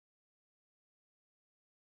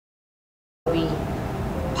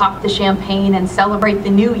pop the champagne and celebrate the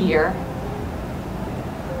new year,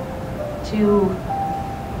 to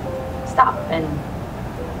stop and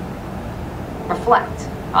reflect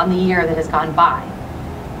on the year that has gone by,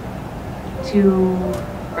 to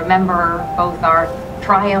remember both our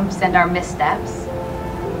triumphs and our missteps,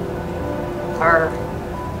 our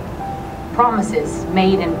promises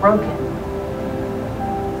made and broken,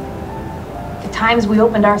 the times we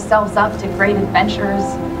opened ourselves up to great adventures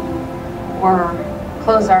or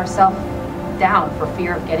close ourselves down for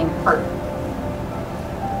fear of getting hurt.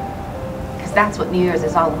 Because that's what New Year's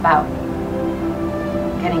is all about,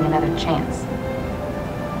 getting another chance.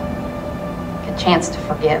 A chance to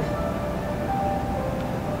forgive,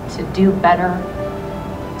 to do better,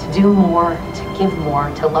 to do more, to give more,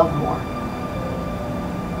 to love more.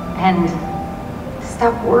 And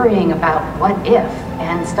stop worrying about what if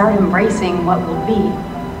and start embracing what will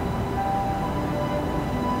be.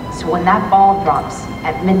 So when that ball drops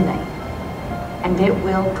at midnight, and it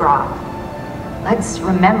will drop, let's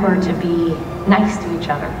remember to be nice to each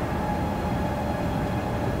other,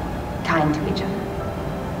 kind to each other.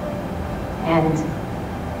 And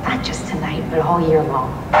not just tonight, but all year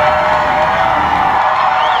long.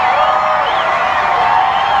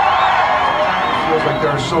 It feels like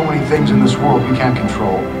there are so many things in this world we can't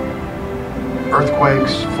control.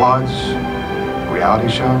 Earthquakes, floods, reality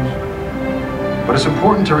shows. But it's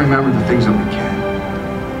important to remember the things that we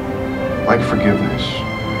can. Like forgiveness,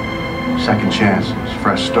 second chances,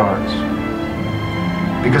 fresh starts.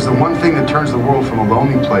 Because the one thing that turns the world from a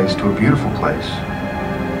lonely place to a beautiful place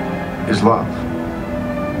is love.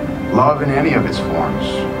 Love in any of its forms.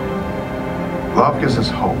 Love gives us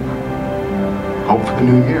hope. Hope for the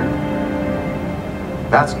new year.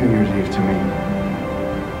 That's New Year's Eve to me.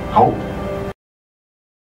 Hope